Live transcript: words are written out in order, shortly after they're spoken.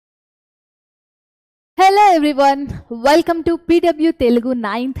Hello everyone, welcome to PW Telugu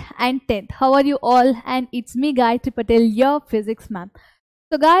 9th and 10th. How are you all? And it's me Gayatri Patel, your physics ma'am.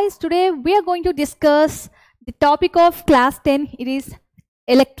 So guys, today we are going to discuss the topic of class 10. It is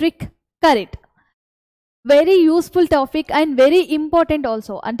electric current. Very useful topic and very important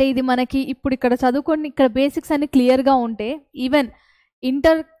also. అంటే ఇది మనకి ఇప్పుడు ఇక్కడ చదువుకొని ఇక్కడ basics అన్ని క్లియర్గా ఉంటే ఈవెన్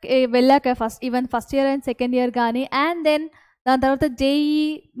ఇంటర్ వెళ్ళాక first year and second year కానీ అండ్ దెన్ దాని తర్వాత జేఈ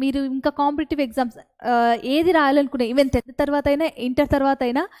మీరు ఇంకా కాంపిటేటివ్ ఎగ్జామ్స్ ఏది రాయాలనుకునే ఈవెన్ 10th తర్వాత అయినా ఇంటర్ తర్వాత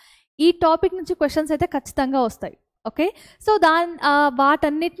అయినా ఈ టాపిక్ నుంచి క్వశ్చన్స్ అయితే ఖచ్చితంగా వస్తాయి. ఓకే, సో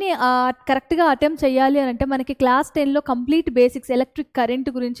వాటన్నిటిని కరెక్ట్గా అటెంప్ట్ చేయాలి అని అంటే మనకి class 10లో complete basics electric current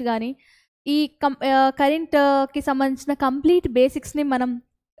గురించి కానీ ఈ కరెంట్కి సంబంధించిన కంప్లీట్ బేసిక్స్ని మనం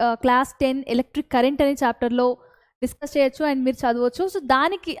క్లాస్ 10 ఎలక్ట్రిక్ కరెంట్ అనే చాప్టర్లో డిస్కస్ చేయొచ్చు అండ్ మీరు చదవచ్చు. సో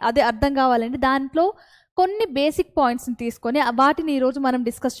దానికి అదే అర్థం కావాలంటే దాంట్లో కొన్ని బేసిక్ పాయింట్స్ని తీసుకొని వాటిని ఈరోజు మనం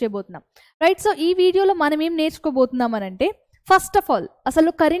డిస్కస్ చేయబోతున్నాం, రైట్? సో ఈ వీడియోలో మనం ఏం నేర్చుకోబోతున్నాం అని అంటే ఫస్ట్ ఆఫ్ ఆల్ అసలు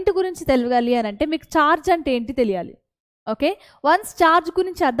కరెంటు గురించి తెలియాలి అని అంటే మీకు ఛార్జ్ అంటే ఏంటి తెలియాలి. ఓకే, వన్స్ ఛార్జ్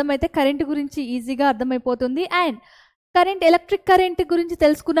గురించి అర్థమైతే కరెంటు గురించి ఈజీగా అర్థమైపోతుంది. అండ్ ఎలక్ట్రిక్ కరెంట్ గురించి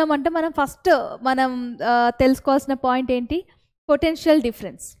తెలుసుకున్నామంటే మనం తెలుసుకోవాల్సిన పాయింట్ ఏంటి? Potential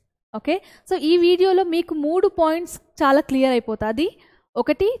difference. ఓకే, సో ఈ వీడియోలో మీకు 3 పాయింట్స్ చాలా క్లియర్ అయిపోతుంది.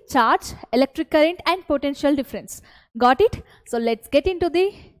 ఒకటి charge, electric current and potential difference. Got it? So let's get in to the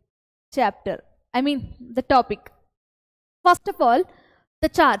chapter, the topic. First of all the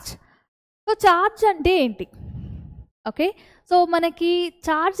charge. So charge అంటే ఏంటి? Okay, so మనకి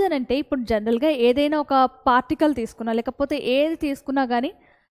charge అని అంటే ఇప్పుడు జనరల్గా ఏదైనా ఒక పార్టికల్ తీసుకున్నా లేకపోతే ఏది తీసుకున్నా కానీ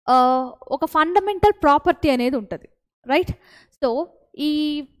ఒక ఫండమెంటల్ ప్రాపర్టీ అనేది ఉంటుంది, రైట్? సో ఈ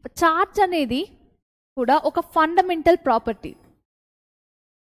చార్జ్ అనేది కూడా ఒక ఫండమెంటల్ ప్రాపర్టీ.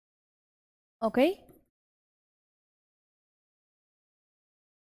 ఓకే,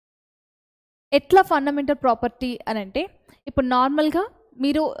 ఎట్లా ఫండమెంటల్ ప్రాపర్టీ అని అంటే ఇప్పుడు నార్మల్గా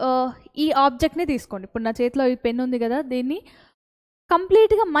మీరు ఈ ఆబ్జెక్ట్ని తీసుకోండి. ఇప్పుడు నా చేతిలో ఈ పెన్ ఉంది కదా, దీన్ని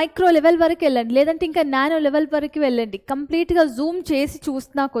కంప్లీట్గా మైక్రో లెవెల్ వరకు వెళ్ళండి, లేదంటే ఇంకా నానో లెవెల్ వరకు వెళ్ళండి. కంప్లీట్గా జూమ్ చేసి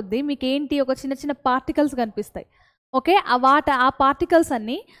చూస్తున్నా కొద్దీ మీకు ఏంటి ఒక చిన్న చిన్న పార్టికల్స్ కనిపిస్తాయి. ఓకే, ఆ పార్టికల్స్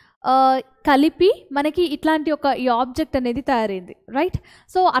అన్నీ కలిపి మనకి ఇట్లాంటి ఈ ఆబ్జెక్ట్ అనేది తయారైంది, రైట్?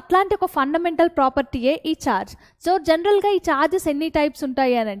 సో అట్లాంటి ఒక ఫండమెంటల్ ప్రాపర్టీయే ఈ ఛార్జ్. సో జనరల్గా ఈ ఛార్జెస్ ఎన్ని టైప్స్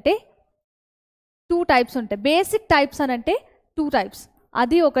ఉంటాయి అని అంటే 2 టైప్స్ ఉంటాయి. బేసిక్ టైప్స్ అని అంటే 2 టైప్స్.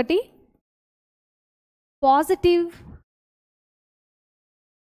 అది ఒకటి positive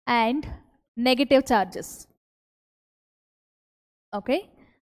and negative charges. Okay,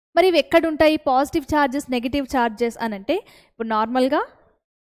 మరి ఇవి ఎక్కడుంటాయి పాజిటివ్ ఛార్జెస్, నెగటివ్ ఛార్జెస్ అని అంటే ఇప్పుడు నార్మల్గా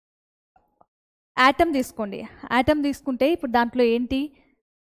యాటమ్ తీసుకోండి. యాటమ్ తీసుకుంటే ఇప్పుడు దాంట్లో ఏంటి?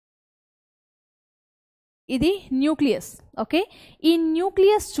 ఇది న్యూక్లియస్. ఓకే, ఈ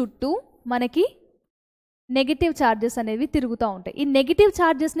న్యూక్లియస్ చుట్టూ మనకి నెగటివ్ ఛార్జెస్ అనేవి తిరుగుతూ ఉంటాయి. ఈ నెగటివ్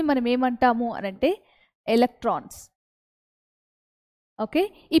ఛార్జెస్ని మనం ఏమంటాము అని అంటే ఎలక్ట్రాన్స్. ఓకే,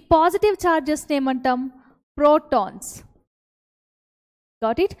 ఈ పాజిటివ్ ఛార్జెస్ని ఏమంటాం? ప్రోటాన్స్.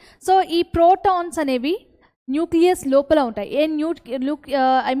 Got it? సో ఈ ప్రోటాన్స్ అనేవి న్యూక్లియస్ లోపల ఉంటాయి.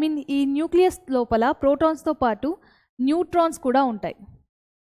 ఈ న్యూక్లియస్ లోపల ప్రోటాన్స్తో పాటు న్యూట్రాన్స్ కూడా ఉంటాయి.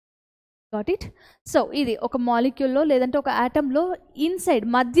 Got it? సో ఇది ఒక మాలిక్యూల్లో లేదంటే ఒక ఆటంలో ఇన్సైడ్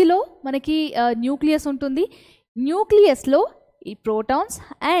మధ్యలో మనకి న్యూక్లియస్ ఉంటుంది. న్యూక్లియస్లో ఈ ప్రోటాన్స్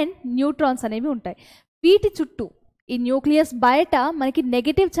అండ్ న్యూట్రాన్స్ అనేవి ఉంటాయి. వీటి చుట్టూ ఈ న్యూక్లియస్ బయట మనకి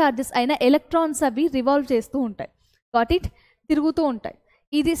నెగటివ్ ఛార్జెస్ అయిన ఎలక్ట్రాన్స్ అవి రివాల్వ్ చేస్తూ ఉంటాయి. Got it? తిరుగుతూ ఉంటాయి.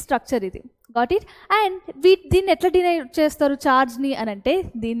 ఇది స్ట్రక్చర్, ఇది. Got it? అండ్ దీన్ని ఎట్లా డినోట్ చేస్తారు ఛార్జ్ని అని అంటే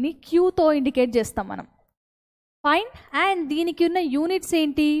దీన్ని క్యూతో ఇండికేట్ చేస్తాం మనం. ఫైన్. అండ్ దీనికి ఉన్న యూనిట్స్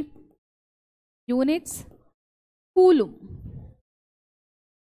ఏంటి? యూనిట్స్ కూలుమ్.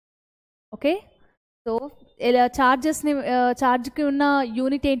 ఓకే, సో ఛార్జ్కి ఉన్న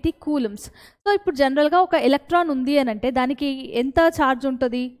యూనిట్ ఏంటి? కూలుమ్స్. సో ఇప్పుడు జనరల్గా ఒక ఎలక్ట్రాన్ ఉంది అని అంటే దానికి ఎంత ఛార్జ్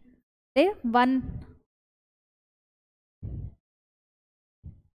ఉంటుంది అంటే 1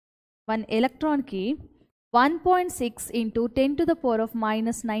 ఎలక్ట్రాన్కి 1.6 ×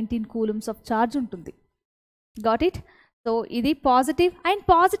 10⁻⁻19 కూలమ్స్ ఆఫ్ ఛార్జ్ ఉంటుంది. Got it? సో ఇది పాజిటివ్. అండ్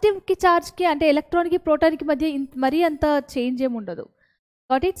పాజిటివ్కి ఛార్జ్కి అంటే ఎలక్ట్రాన్కి ప్రోటాన్కి మధ్య మరీ అంత చేంజ్ ఏమి ఉండదు.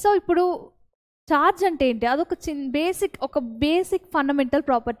 Got it? సో ఇప్పుడు ఛార్జ్ అంటే ఏంటి? అదొక బేసిక్ ఫండమెంటల్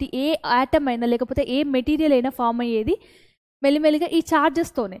ప్రాపర్టీ. ఏ ఆటమ్ అయినా లేకపోతే ఏ మెటీరియల్ అయినా ఫామ్ అయ్యేది మెల్లిమెల్లిగా ఈ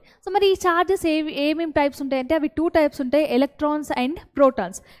ఛార్జెస్తోనే. సో మరి ఈ ఛార్జెస్ ఏమేమి టైప్స్ ఉంటాయంటే అవి 2 టైప్స్ ఉంటాయి, ఎలక్ట్రాన్స్ అండ్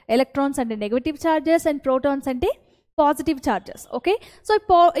ప్రోటాన్స్. ఎలక్ట్రాన్స్ అంటే నెగటివ్ ఛార్జెస్ అండ్ ప్రోటాన్స్ అంటే పాజిటివ్ ఛార్జెస్. ఓకే, సో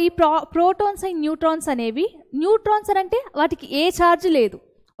ఈ ప్రోటాన్స్ అండ్ న్యూట్రాన్స్ అనేవి, న్యూట్రాన్స్ అని అంటే వాటికి ఏ ఛార్జ్ లేదు.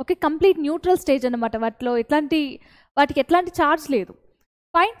 ఓకే, కంప్లీట్ న్యూట్రల్ స్టేజ్ అన్నమాట. వాటికి ఎట్లాంటి ఛార్జ్ లేదు.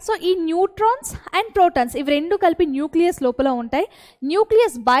 ఫైన్. సో ఈ న్యూట్రాన్స్ అండ్ ప్రోటాన్స్ ఇవి రెండు కలిపి న్యూక్లియస్ లోపల ఉంటాయి.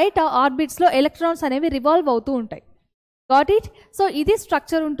 న్యూక్లియస్ బయట ఆర్బిట్స్లో ఎలక్ట్రాన్స్ అనేవి రివాల్వ్ అవుతూ ఉంటాయి. Got it. సో ఇది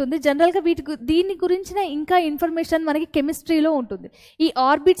స్ట్రక్చర్ ఉంటుంది. జనరల్గా దీని గురించిన ఇంకా ఇన్ఫర్మేషన్ మనకి కెమిస్ట్రీలో ఉంటుంది. ఈ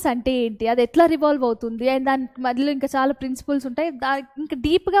ఆర్బిట్స్ అంటే ఏంటి, అది ఎట్లా రివాల్వ్ అవుతుంది, అండ్ దాని మధ్యలో ఇంకా చాలా ప్రిన్సిపల్స్ ఉంటాయి. ఇంకా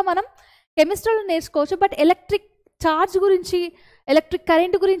డీప్గా మనం కెమిస్ట్రీలో నేర్చుకోవచ్చు. బట్ ఎలక్ట్రిక్ ఛార్జ్ గురించి, ఎలక్ట్రిక్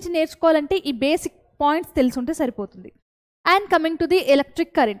కరెంట్ గురించి నేర్చుకోవాలంటే ఈ బేసిక్ పాయింట్స్ తెలుసుంటే సరిపోతుంది. And coming to the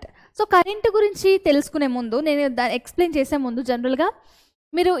electric current. So current గురించి తెలుసుకునే ముందు, నేను ఎక్స్ప్లెయిన్ చేసే ముందు, జనరల్గా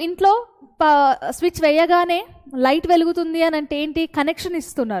మీరు ఇంట్లో స్విచ్ వేయగానే లైట్ వెలుగుతుంది అని అంటే ఏంటి, కనెక్షన్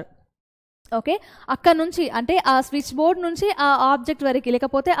ఇస్తున్నారు. ఓకే, అక్కడ నుంచి అంటే ఆ స్విచ్ బోర్డ్ నుంచి ఆ ఆబ్జెక్ట్ వరకు,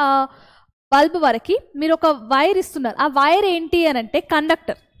 లేకపోతే ఆ బల్బ్ వరకు మీరు ఒక వైర్ ఇస్తున్నారు. ఆ వైర్ ఏంటి అని అంటే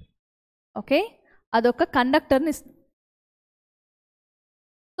కండక్టర్. ఓకే, అదొక కండక్టర్ని ఇస్తుంది.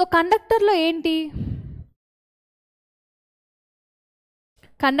 సో కండక్టర్లో ఏంటి,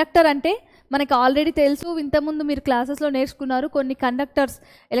 కండక్టర్ అంటే మనకి ఆల్రెడీ తెలుసు, ఇంతకుముందు మీరు క్లాసెస్లో నేర్చుకున్నారు. కొన్ని conductors,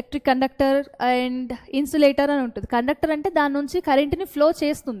 electric conductor and insulator అని ఉంటుంది. కండక్టర్ అంటే దాని నుంచి కరెంట్ని ఫ్లో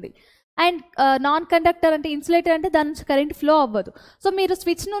చేస్తుంది, అండ్ నాన్ కండక్టర్ అంటే, ఇన్సులేటర్ అంటే దాని నుంచి కరెంట్ ఫ్లో అవ్వదు. సో మీరు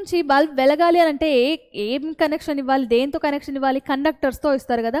స్విచ్ నుంచి బల్బ్ వెలగాలి అని అంటే ఏం కనెక్షన్ ఇవ్వాలి, దేంతో కనెక్షన్ ఇవ్వాలి, కండక్టర్స్తో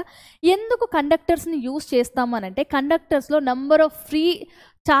ఇస్తారు కదా. ఎందుకు కండక్టర్స్ని యూజ్ చేస్తాము అని అంటే, కండక్టర్స్లో నంబర్ ఆఫ్ ఫ్రీ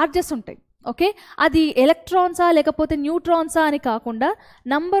చార్జెస్ ఉంటాయి. ఓకే, అది ఎలక్ట్రాన్సా లేకపోతే న్యూట్రాన్సా అని కాకుండా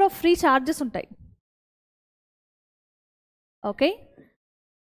నంబర్ ఆఫ్ ఫ్రీ చార్జెస్ ఉంటాయి. ఓకే,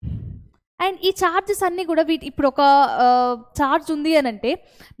 అండ్ ఈ ఛార్జెస్ అన్నీ కూడా ఇప్పుడు ఒక ఛార్జ్ ఉంది అని అంటే,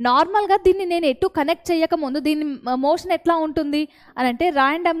 నార్మల్గా దీన్ని నేను ఎటు కనెక్ట్ చేయకముందు దీని మోషన్ ఎట్లా ఉంటుంది అని అంటే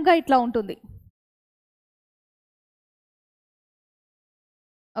ర్యాండమ్గా ఇట్లా ఉంటుంది.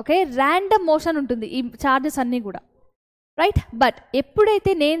 ఓకే, ర్యాండమ్ మోషన్ ఉంటుంది ఈ ఛార్జెస్ అన్నీ కూడా, రైట్. బట్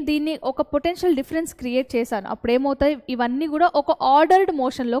ఎప్పుడైతే నేను దీన్ని ఒక పొటెన్షియల్ డిఫరెన్స్ క్రియేట్ చేశాను, అప్పుడు ఏమవుతాయి, ఇవన్నీ కూడా ఒక ఆర్డర్డ్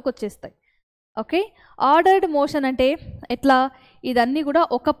మోషన్లోకి వచ్చేస్తాయి. ఓకే, ఆర్డర్డ్ మోషన్ అంటే ఎట్లా, ఇదన్నీ కూడా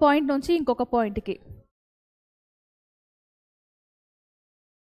ఒక పాయింట్ నుంచి ఇంకొక పాయింట్కి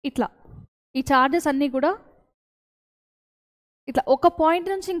ఇట్లా, ఈ చార్జెస్ అన్నీ కూడా ఇట్లా ఒక పాయింట్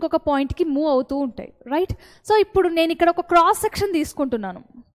నుంచి ఇంకొక పాయింట్కి మూవ్ అవుతూ ఉంటాయి, రైట్. సో ఇప్పుడు నేను ఇక్కడ ఒక క్రాస్ సెక్షన్ తీసుకుంటున్నాను.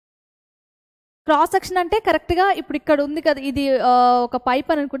 క్రాస్ సెక్షన్ అంటే కరెక్ట్గా ఇప్పుడు ఇక్కడ ఉంది కదా, ఇది ఒక పైప్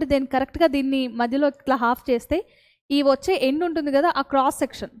అని అనుకుంటే దీన్ని కరెక్ట్గా దీన్ని మధ్యలో ఇట్లా హాఫ్ చేస్తే ఈ వచ్చే ఎండ్ ఉంటుంది కదా, ఆ క్రాస్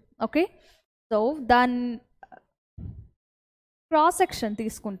సెక్షన్. ఓకే, సో దాని క్రాస్ సెక్షన్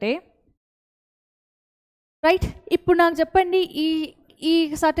తీసుకుంటే, రైట్. ఇప్పుడు నాకు చెప్పండి, ఈ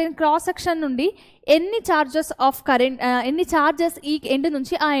సర్టెన్ క్రాస్ సెక్షన్ నుండి ఎన్ని చార్జెస్ ఆఫ్ కరెంట్, ఎన్ని చార్జెస్ ఈ ఎండ్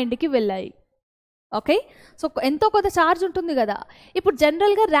నుంచి ఆ ఎండ్కి వెళ్ళాయి. ఓకే, సో ఎంతో కొంత ఛార్జ్ ఉంటుంది కదా. ఇప్పుడు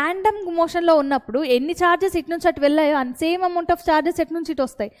జనరల్గా ర్యాండమ్ మోషన్లో ఉన్నప్పుడు ఎన్ని ఛార్జెస్ ఇటు నుంచి అటు వెళ్ళాయో and same amount of charges ఎటు నుంచి ఇటు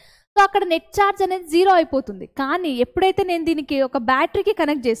వస్తాయి. సో అక్కడ నెట్ ఛార్జ్ అనేది 0 అయిపోతుంది. కానీ ఎప్పుడైతే నేను దీనికి ఒక బ్యాటరీకి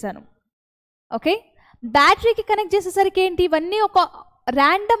కనెక్ట్ చేశాను, ఓకే, బ్యాటరీకి కనెక్ట్ చేసేసరికి ఏంటి, ఇవన్నీ ఒక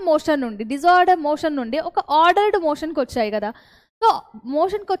ర్యాండమ్ మోషన్ నుండి, డిజార్డర్ మోషన్ నుండి ఒక ఆర్డర్డ్ మోషన్కి వచ్చాయి కదా. సో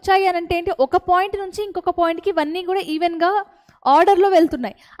మోషన్కి వచ్చాయి అని అంటే ఏంటి, ఒక పాయింట్ నుంచి ఇంకొక పాయింట్కి ఇవన్నీ కూడా ఈవెన్గా ఆర్డర్లో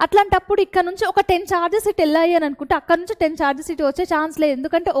వెళ్తున్నాయి. అట్లాంటప్పుడు ఇక్కడ నుంచి ఒక 10 ఛార్జెస్ ఇటు వెళ్ళాయి అని అనుకుంటే అక్కడ నుంచి 10 ఛార్జెస్ ఇటు వచ్చే ఛాన్స్ లేదు,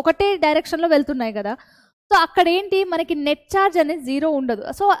 ఎందుకంటే ఒకటే డైరెక్షన్లో వెళ్తున్నాయి కదా. సో అక్కడ ఏంటి, మనకి నెట్ ఛార్జ్ అనేది 0 ఉండదు.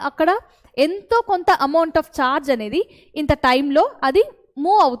 సో అక్కడ ఎంతో కొంత అమౌంట్ ఆఫ్ ఛార్జ్ అనేది ఇంత టైంలో అది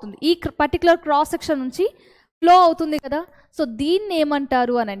మూవ్ అవుతుంది, ఈ పర్టికులర్ క్రాస్ సెక్షన్ నుంచి ఫ్లో అవుతుంది కదా. సో దీన్ని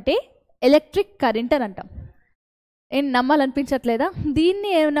ఏమంటారు అని అంటే ఎలక్ట్రిక్ కరెంట్ అని అంటాం. ఏం నమ్మాలనిపించట్లేదా?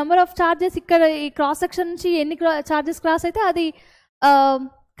 దీన్ని నెంబర్ ఆఫ్ ఛార్జెస్ ఇక్కడ ఈ క్రాస్ సెక్షన్ నుంచి ఎన్ని ఛార్జెస్ క్రాస్ అయితే అది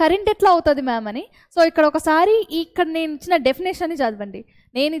కరెంట్ ఎట్లా అవుతుంది మ్యామ్ అని. సో ఇక్కడ ఒకసారి ఇక్కడ నేను ఇచ్చిన డెఫినేషన్ చదవండి,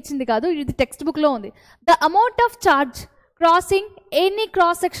 నేను ఇచ్చింది కాదు, ఇది టెక్స్ట్ బుక్లో ఉంది. The amount of charge crossing any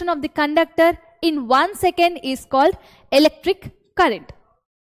cross section of the conductor in 1 second is called electric current.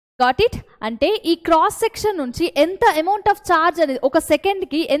 Got it. అంటే ఈ క్రాస్ సెక్షన్ నుంచి ఎంత అమౌంట్ ఆఫ్ ఛార్జ్ అనేది, ఒక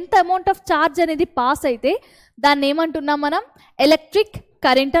సెకండ్కి ఎంత అమౌంట్ ఆఫ్ ఛార్జ్ అనేది పాస్ అయితే దాన్ని ఏమంటున్నాం మనం, ఎలక్ట్రిక్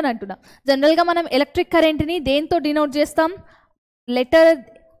కరెంట్ అని అంటున్నాం. జనరల్గా మనం ఎలక్ట్రిక్ కరెంట్ని దేంతో డినోట్ చేస్తాం, లెటర్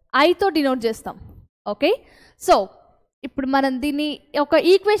ఐతో డినోట్ చేస్తాం. ఓకే, సో ఇప్పుడు మనం దీన్ని ఒక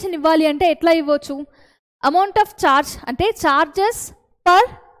ఈక్వేషన్ ఇవ్వాలి అంటే ఎట్లా ఇవ్వచ్చు, అమౌంట్ ఆఫ్ ఛార్జ్ అంటే ఛార్జెస్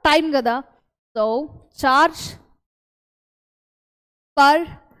పర్ టైం కదా. సో ఛార్జ్ పర్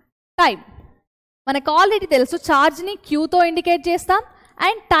టైం మనకు ఆల్రెడీ తెలుసు, ఛార్జ్ని క్యూతో ఇండికేట్ చేస్తాం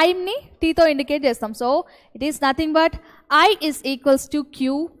అండ్ టైమ్ని టీతో ఇండికేట్ చేస్తాం. So it is nothing but I is equals to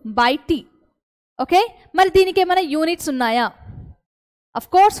Q/T. Okay, మరి దీనికి ఏమైనా యూనిట్స్ ఉన్నాయా? అఫ్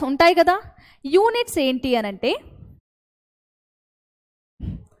కోర్స్ ఉంటాయి కదా. యూనిట్స్ ఏంటి అని అంటే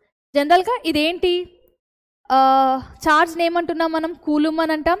జనరల్గా ఇదేంటి, ఛార్జ్ని ఏమంటున్నాం మనం, కూలుమ్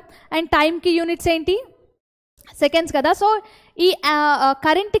అని అంటాం. అండ్ టైంకి యూనిట్స్ ఏంటి, సెకండ్స్ కదా. సో ఈ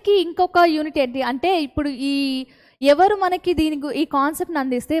కరెంట్కి ఇంకొక యూనిట్ ఏంటి అంటే ఇప్పుడు ఎవరు మనకి ఈ కాన్సెప్ట్ని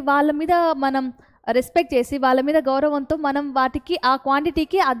అందిస్తే వాళ్ళ మీద మనం రెస్పెక్ట్ చేసి వాళ్ళ మీద గౌరవంతో మనం వాటికి ఆ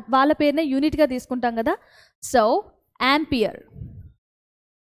క్వాంటిటీకి వాళ్ళ పేరునే యూనిట్గా తీసుకుంటాం కదా. సో యాంపియర్,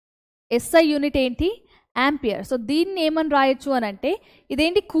 SI యూనిట్ ఏంటి? యాంపియర్. సో దీన్ని ఏమని రాయొచ్చు అని అంటే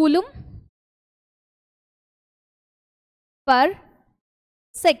ఇదేంటి? కూలుమ్ per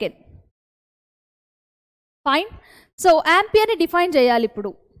second. Fine. So యాంపియర్ని define చేయాలి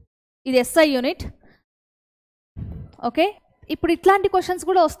ఇప్పుడు. ఇది SI యూనిట్. ఓకే, ఇప్పుడు ఇట్లాంటి క్వశ్చన్స్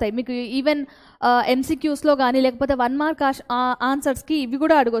కూడా వస్తాయి మీకు ఈవెన్ MCQస్లో కానీ లేకపోతే 1 మార్క్ ఆన్సర్స్కి ఇవి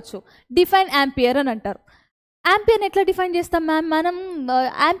కూడా అడగొచ్చు. డిఫైన్ యాంపియర్ అని అంటారు. యాంపియర్ని ఎట్లా డిఫైన్ చేస్తాం మ్యామ్? మనం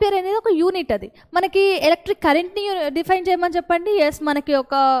యాంపియర్ అనేది ఒక యూనిట్. అది మనకి ఎలక్ట్రిక్ కరెంట్ని డిఫైన్ చేయమని చెప్పండి. ఎస్, మనకి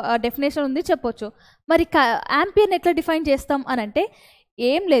ఒక డెఫినేషన్ ఉంది, చెప్పొచ్చు. మరి యాంపియర్ని ఎట్లా డిఫైన్ చేస్తాం అని అంటే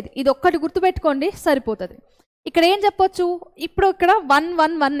ఏం లేదు, ఇది ఒక్కటి గుర్తుపెట్టుకోండి సరిపోతుంది. ఇక్కడ ఏం చెప్పొచ్చు? ఇప్పుడు ఇక్కడ 1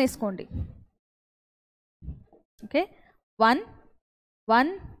 1 1 వేసుకోండి. ఓకే, 1 1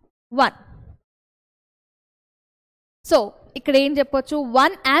 1. సో ఇక్కడ ఏం చెప్పొచ్చు?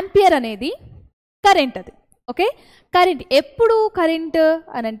 1 యాంపియర్ అనేది కరెంట్. అది ఓకే, కరెంట్. ఎప్పుడు కరెంట్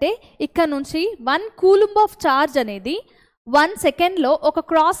అనంటే ఇక్కడ నుంచి 1 కూలుంబ్ ఆఫ్ ఛార్జ్ అనేది 1 సెకండ్లో ఒక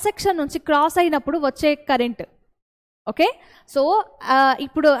క్రాస్ సెక్షన్ నుంచి క్రాస్ అయినప్పుడు వచ్చే కరెంట్. ఓకే, సో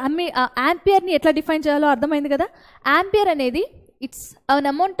ఇప్పుడు యాంపియర్ని ఎట్లా డిఫైన్ చేయాలో అర్థమైంది కదా. యాంపియర్ అనేది it's an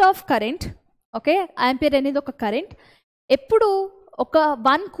amount of current. Okay, ampere అనేది ఒక కరెంట్. ఎప్పుడు ఒక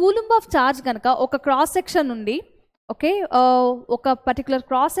 1 కూలుంబ్ ఆఫ్ ఛార్జ్ కనుక ఒక క్రాస్ సెక్షన్ నుండి, ఓకే, ఒక పర్టికులర్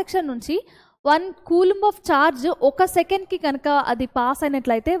క్రాస్ సెక్షన్ నుంచి 1 కూలుంబ్ ఆఫ్ ఛార్జ్ ఒక సెకండ్కి కనుక అది పాస్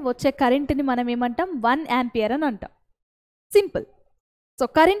అయినట్లయితే వచ్చే కరెంట్ని మనం ఏమంటాం? 1 యాంపియర్ అని అంటాం. సింపుల్. సో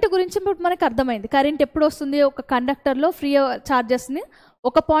కరెంట్ గురించి ఇప్పుడు మనకు అర్థమైంది. కరెంట్ ఎప్పుడు వస్తుంది? ఒక కండక్టర్లో ఫ్రీ ఛార్జెస్ని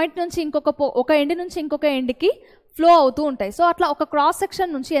ఒక పాయింట్ నుంచి ఒక ఎండ్ నుంచి ఇంకొక ఎండ్కి ఫ్లో అవుతూ ఉంటాయి. సో అట్లా ఒక క్రాస్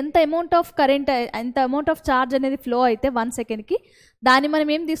సెక్షన్ నుంచి ఎంత అమౌంట్ ఆఫ్ కరెంట్, ఎంత అమౌంట్ ఆఫ్ ఛార్జ్ అనేది ఫ్లో అయితే 1 సెకండ్కి, దాన్ని మనం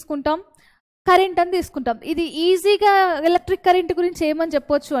ఏం తీసుకుంటాం? కరెంట్ అని తీసుకుంటాం. ఇది ఈజీగా ఎలక్ట్రిక్ కరెంట్ గురించి ఏమని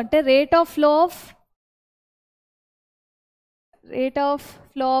చెప్పొచ్చు అంటే rate of flow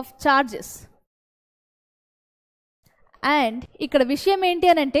of charges. And ఇక్కడ విషయం ఏంటి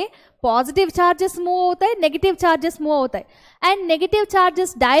అని అంటే పాజిటివ్ ఛార్జెస్ మూవ్ అవుతాయి, నెగిటివ్ ఛార్జెస్ మూవ్ అవుతాయి. అండ్ నెగిటివ్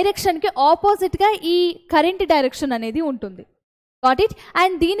ఛార్జెస్ డైరెక్షన్కి ఆపోజిట్గా ఈ కరెంట్ డైరెక్షన్ అనేది ఉంటుంది. Got it?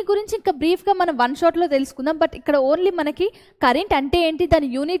 అండ్ దీని గురించి ఇంకా బ్రీఫ్గా మనం 1 షాట్లో తెలుసుకుందాం. బట్ ఇక్కడ ఓన్లీ మనకి కరెంట్ అంటే ఏంటి, దాని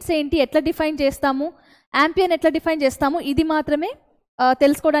యూనిట్స్ ఏంటి, ఎట్లా డిఫైన్ చేస్తాము, యాంపియర్ని ఎట్లా డిఫైన్ చేస్తాము, ఇది మాత్రమే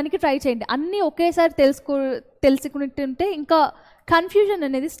తెలుసుకోవడానికి ట్రై చేయండి. అన్నీ ఒకేసారి తెలుసుకుంటుంటే ఇంకా కన్ఫ్యూజన్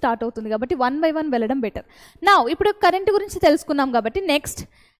అనేది స్టార్ట్ అవుతుంది. కాబట్టి 1 by 1 వెళ్ళడం బెటర్. నా ఇప్పుడు కరెంట్ గురించి తెలుసుకున్నాం కాబట్టి next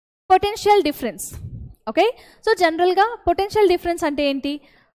potential difference. Okay, so జనరల్గా పొటెన్షియల్ డిఫరెన్స్ అంటే ఏంటి?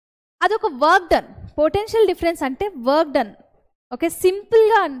 అదొక వర్క్ డన్. పొటెన్షియల్ డిఫరెన్స్ అంటే వర్క్ డన్. ఓకే,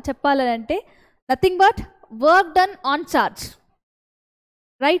 సింపుల్గా చెప్పాలంటే nothing but work done on charge.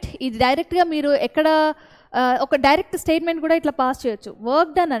 Right? ఇది డైరెక్ట్గా మీరు ఎక్కడ ఒక డైరెక్ట్ స్టేట్మెంట్ కూడా ఇట్లా పాస్ చేయొచ్చు.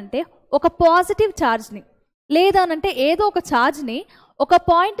 వర్క్ డన్ అంటే ఒక పాజిటివ్ ఛార్జ్ని లేదా అంటే ఏదో ఒక ఛార్జ్ని ఒక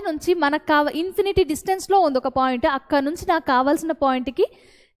పాయింట్ నుంచి మనకు ఇన్ఫినిటీ డిస్టెన్స్లో ఉంది ఒక పాయింట్, అక్కడ నుంచి నాకు కావాల్సిన పాయింట్కి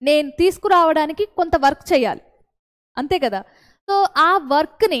నేను తీసుకురావడానికి కొంత వర్క్ చేయాలి, అంతే కదా. సో ఆ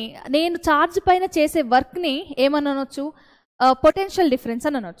వర్క్ని, నేను ఛార్జ్ పైన చేసే వర్క్ని ఏమని అనొచ్చు? పొటెన్షియల్ డిఫరెన్స్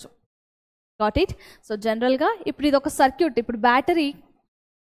అని అనొచ్చు. Got it? సో జనరల్గా ఇప్పుడు ఇది ఒక సర్క్యూట్. ఇప్పుడు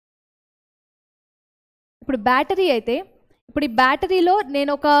బ్యాటరీ అయితే ఇప్పుడు ఈ బ్యాటరీలో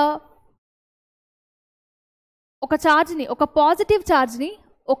నేను ఒక ఛార్జ్ని, ఒక పాజిటివ్ ఛార్జ్ని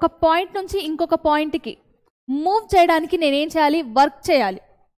ఒక పాయింట్ నుంచి ఇంకొక పాయింట్కి మూవ్ చేయడానికి నేనేం చేయాలి? వర్క్ చేయాలి.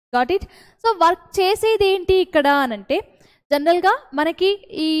 Got it? సో వర్క్ చేసేది ఏంటి ఇక్కడ అనంటే జనరల్గా మనకి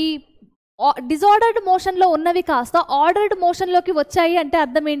ఈ డిజార్డర్డ్ మోషన్లో ఉన్నవి కాస్త ఆర్డర్డ్ మోషన్లోకి వచ్చాయి అంటే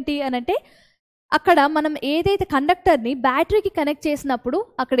అర్థం ఏంటి అనంటే అక్కడ మనం ఏదైతే కండక్టర్ని బ్యాటరీకి కనెక్ట్ చేసినప్పుడు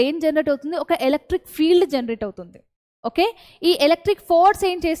అక్కడ ఏం జనరేట్ అవుతుంది? ఒక ఎలక్ట్రిక్ ఫీల్డ్ జనరేట్ అవుతుంది. ఓకే, ఈ ఎలక్ట్రిక్ ఫోర్స్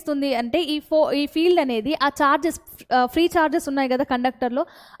ఏం చేస్తుంది అంటే ఈ ఫీల్డ్ అనేది ఆ ఛార్జెస్, ఫ్రీ ఛార్జెస్ ఉన్నాయి కదా కండక్టర్లో,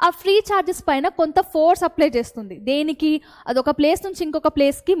 ఆ ఫ్రీ ఛార్జెస్ పైన కొంత ఫోర్స్ అప్లై చేస్తుంది. దేనికి? అదొక ప్లేస్ నుంచి ఇంకొక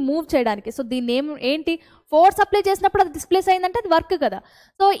ప్లేస్కి మూవ్ చేయడానికి. సో దీన్ని ఏంటి? ఫోర్స్ అప్లై చేసినప్పుడు అది డిస్ప్లేస్ అయిందంటే అది వర్క్ కదా.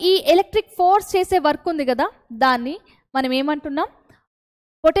 సో ఈ ఎలక్ట్రిక్ ఫోర్స్ చేసే వర్క్ ఉంది కదా, దాన్ని మనం ఏమంటున్నాం?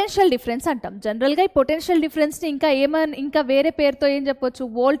 పొటెన్షియల్ డిఫరెన్స్ అంటాం. జనరల్గా ఈ పొటెన్షియల్ డిఫరెన్స్ని ఇంకా వేరే పేరుతో ఏం చెప్పొచ్చు?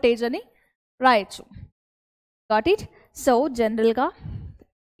 వోల్టేజ్ అని రాయొచ్చు. Got it? సో జనరల్గా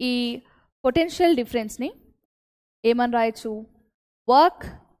ఈ పొటెన్షియల్ డిఫరెన్స్ని ఏమని రాయొచ్చు? Work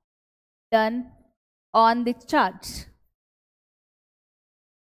done on the charge.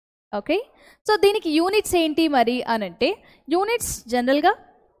 Okay, so దీనికి యూనిట్స్ ఏంటి మరి అని అంటే యూనిట్స్ జనరల్గా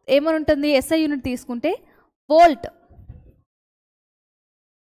ఏమని ఉంటుంది? SI యూనిట్ తీసుకుంటే వోల్ట్.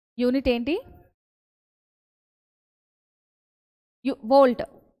 యూనిట్ ఏంటి? వోల్ట్.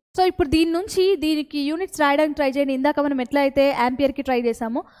 సో ఇప్పుడు దీని నుంచి దీనికి యూనిట్స్ రాయడానికి ట్రై చేయండి. ఇందాక మనం ఎట్లా అయితే యాంపియర్కి ట్రై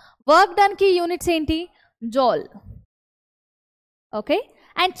చేసామో, వర్క్ డన్కి యూనిట్స్ ఏంటి? జోల్. ఓకే,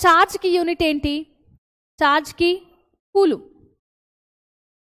 అండ్ ఛార్జ్కి యూనిట్ ఏంటి? ఛార్జ్కి కూలుమ్.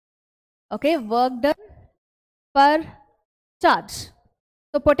 Okay, work done per charge.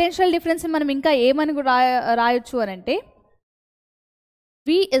 So potential difference మనం ఇంకా ఏమని రాయొచ్చు అని అంటే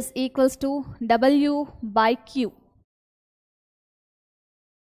V is equals to W/Q.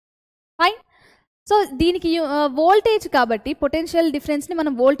 Fine. So దీనికి వోల్టేజ్ కాబట్టి పొటెన్షియల్ డిఫరెన్స్ని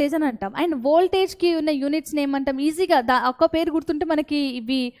మనం వోల్టేజ్ అని అంటాం. అండ్ వోల్టేజ్కి ఉన్న యూనిట్స్ని ఏమంటాం? ఈజీగా ఒక్క పేరు గుర్తుంటే మనకి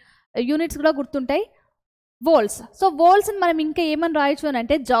ఇవి యూనిట్స్ కూడా గుర్తుంటాయి, వోల్ట్స్. సో వోల్ట్స్ని మనం ఇంకా ఏమని రాయొచ్చు అని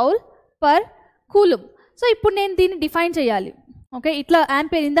అంటే జౌల్ పర్ కూలుమ్. సో ఇప్పుడు నేను దీన్ని డిఫైన్ చేయాలి. ఓకే, ఇట్లా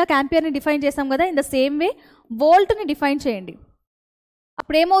యాంపియర్, ఇందాక యాంపియర్ని డిఫైన్ చేసాం కదా, in the same way వోల్ట్ని define చేయండి.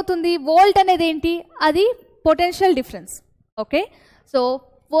 అప్పుడు ఏమవుతుంది? వోల్ట్ అనేది ఏంటి? అది potential difference. Okay, so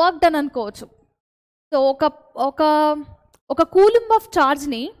work done అనుకోవచ్చు. సో ఒక కూలుంబ్ ఆఫ్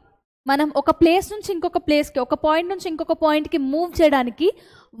ఛార్జ్ని మనం ఒక ప్లేస్ నుంచి ఇంకొక ప్లేస్కి, ఒక పాయింట్ నుంచి ఇంకొక పాయింట్కి మూవ్ చేయడానికి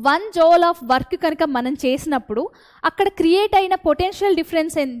 1 జౌల్ ఆఫ్ వర్క్ కనుక మనం చేసినప్పుడు అక్కడ క్రియేట్ అయిన పొటెన్షియల్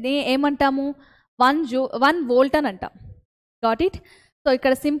డిఫరెన్స్ ఏమంటాము? 1 వోల్ట్ అని అంటాం. Got it? సో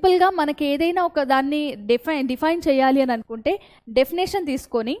ఇక్కడ సింపుల్గా మనకి ఏదైనా ఒక దాన్ని డిఫైన్ చేయాలి అని అనుకుంటే డెఫినేషన్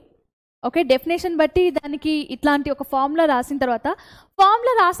తీసుకొని, ఓకే, డెఫినేషన్ బట్టి దానికి ఇట్లాంటి ఒక ఫార్ములా రాసిన తర్వాత,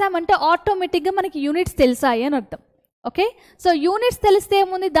 ఫార్ములా రాసామంటే ఆటోమేటిక్గా మనకి యూనిట్స్ తెలిసాయి అని అర్థం. ఓకే, సో యూనిట్స్ తెలిస్తే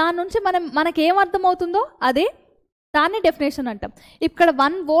ఏముంది, దాని నుంచి మనకి ఏం అర్థమవుతుందో అదే దాన్ని డెఫినేషన్ అంటాం. ఇక్కడ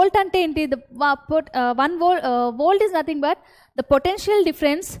 1 వోల్ట్ అంటే ఏంటి? Volt is nothing but the potential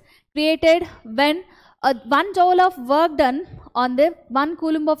difference created when 1 joule of work done on the 1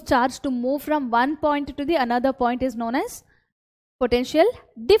 coulomb of charge to move from one point to the another point is known as potential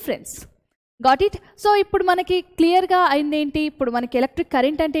difference. Got it? So ఇప్పుడు మనకి క్లియర్గా అయింది ఏంటి? ఇప్పుడు మనకి electric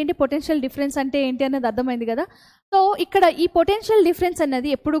current అంటే ఏంటి, potential difference అంటే ఏంటి అనేది అర్థమైంది కదా. సో ఇక్కడ ఈ పొటెన్షియల్ డిఫరెన్స్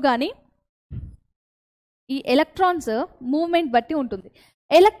అనేది ఎప్పుడు కానీ ఈ ఎలక్ట్రాన్స్ మూవ్మెంట్ బట్టి ఉంటుంది.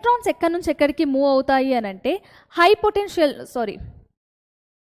 ఎలక్ట్రాన్స్ ఎక్కడి నుంచి ఎక్కడికి మూవ్ అవుతాయి అని అంటే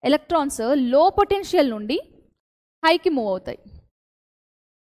ఎలక్ట్రాన్స్ లో పొటెన్షియల్ నుండి హైకి మూవ్ అవుతాయి.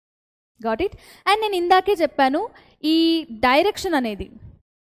 Got it? అండ్ నేను ఇందాకే చెప్పాను, ఈ డైరెక్షన్ అనేది,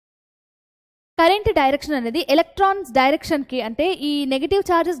 కరెంట్ డైరెక్షన్ అనేది ఎలక్ట్రాన్స్ డైరెక్షన్కి, అంటే ఈ నెగిటివ్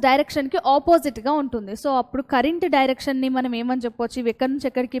ఛార్జెస్ డైరెక్షన్కి ఆపోజిట్గా ఉంటుంది. సో అప్పుడు కరెంట్ డైరెక్షన్ని మనం ఏమని చెప్పవచ్చు? ఇవి ఎక్కడి నుంచి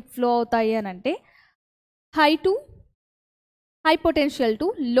ఎక్కడికి ఫ్లో అవుతాయి అని అంటే హై పొటెన్షియల్ టు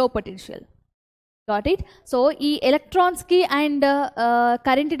లో పొటెన్షియల్. Got it? సో ఈ ఎలక్ట్రాన్స్కి అండ్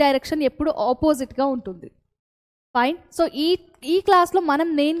కరెంట్ డైరెక్షన్ ఎప్పుడు ఆపోజిట్గా ఉంటుంది. ఫైన్. సో ఈ క్లాస్లో మనం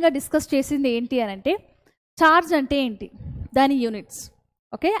మెయిన్గా డిస్కస్ చేసింది ఏంటి అని అంటే ఛార్జ్ అంటే ఏంటి, దాని units.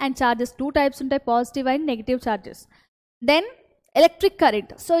 Okay, and charges 2 types ఉంటాయి, positive and negative charges. Then electric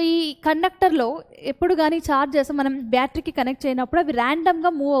current. So ఈ కండక్టర్లో ఎప్పుడు కానీ ఛార్జెస్ మనం బ్యాటరీకి కనెక్ట్ చేయనప్పుడు అవి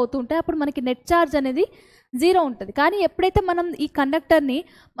ర్యాండమ్గా మూవ్ అవుతూ ఉంటాయి. అప్పుడు మనకి నెట్ ఛార్జ్ అనేది 0 ఉంటుంది. కానీ ఎప్పుడైతే మనం ఈ కండక్టర్ని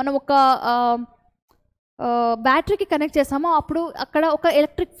మనం ఒక బ్యాటరీకి కనెక్ట్ చేసామో అప్పుడు అక్కడ ఒక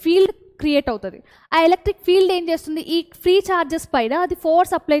ఎలక్ట్రిక్ ఫీల్డ్ క్రియేట్ అవుతుంది. ఆ ఎలక్ట్రిక్ ఫీల్డ్ ఏం చేస్తుంది? ఈ ఫ్రీ ఛార్జెస్ పైన అది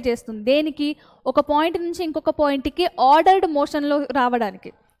ఫోర్స్ అప్లై చేస్తుంది. దేనికి? ఒక పాయింట్ నుంచి ఇంకొక పాయింట్కి ఆర్డర్డ్ మోషన్లో రావడానికి.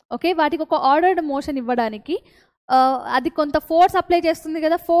 ఓకే, వాటికి ఒక ఆర్డర్డ్ మోషన్ ఇవ్వడానికి అది కొంత ఫోర్స్ అప్లై చేస్తుంది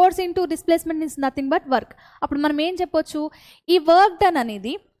కదా. Force into displacement is nothing but work. అప్పుడు మనం ఏం చెప్పొచ్చు? ఈ వర్క్ డన్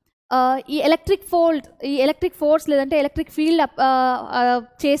అనేది ఈ ఎలక్ట్రిక్ ఫోర్స్ లేదంటే ఎలక్ట్రిక్ ఫీల్డ్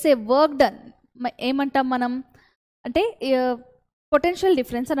చేసే వర్క్ డన్ ఏమంటాం మనం అంటే పొటెన్షియల్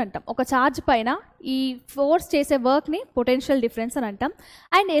డిఫరెన్స్ అని అంటాం. ఒక ఛార్జ్ పైన ఈ ఫోర్స్ చేసే వర్క్ని పొటెన్షియల్ డిఫరెన్స్ అని అంటాం.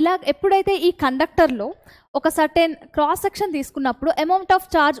 అండ్ ఎప్పుడైతే ఈ కండక్టర్లో ఒక సర్టెన్ క్రాస్ సెక్షన్ తీసుకున్నప్పుడు అమౌంట్ ఆఫ్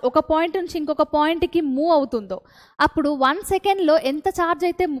ఛార్జ్ ఒక పాయింట్ నుంచి ఇంకొక పాయింట్కి మూవ్ అవుతుందో అప్పుడు 1 సెకండ్లో ఎంత ఛార్జ్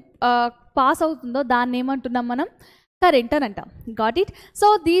అయితే పాస్ అవుతుందో దాన్ని ఏమంటున్నాం మనం? కరెంట్ అని అంటాం. Got it? So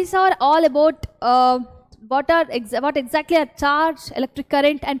these are all about what exactly are charge, electric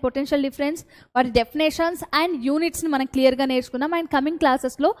current and potential difference, what definitions and units ని మనం క్లియర్గా నేర్చుకున్నాం. అండ్ కమింగ్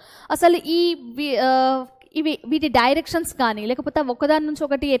క్లాసెస్లో అసలు వీటి డైరెక్షన్స్ కానీ లేకపోతే ఒకదాని నుంచి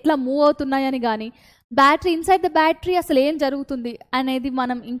ఒకటి ఎట్లా మూవ్ అవుతున్నాయని కానీ బ్యాటరీ ఇన్సైడ్ ద బ్యాటరీ అసలు ఏం జరుగుతుంది అనేది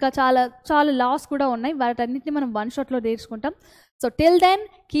మనం ఇంకా చాలా లాస్ కూడా ఉన్నాయి. వాటన్నిటిని మనం 1 షాట్లో నేర్చుకుంటాం. So till then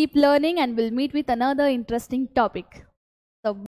keep learning and will meet with another interesting topic. So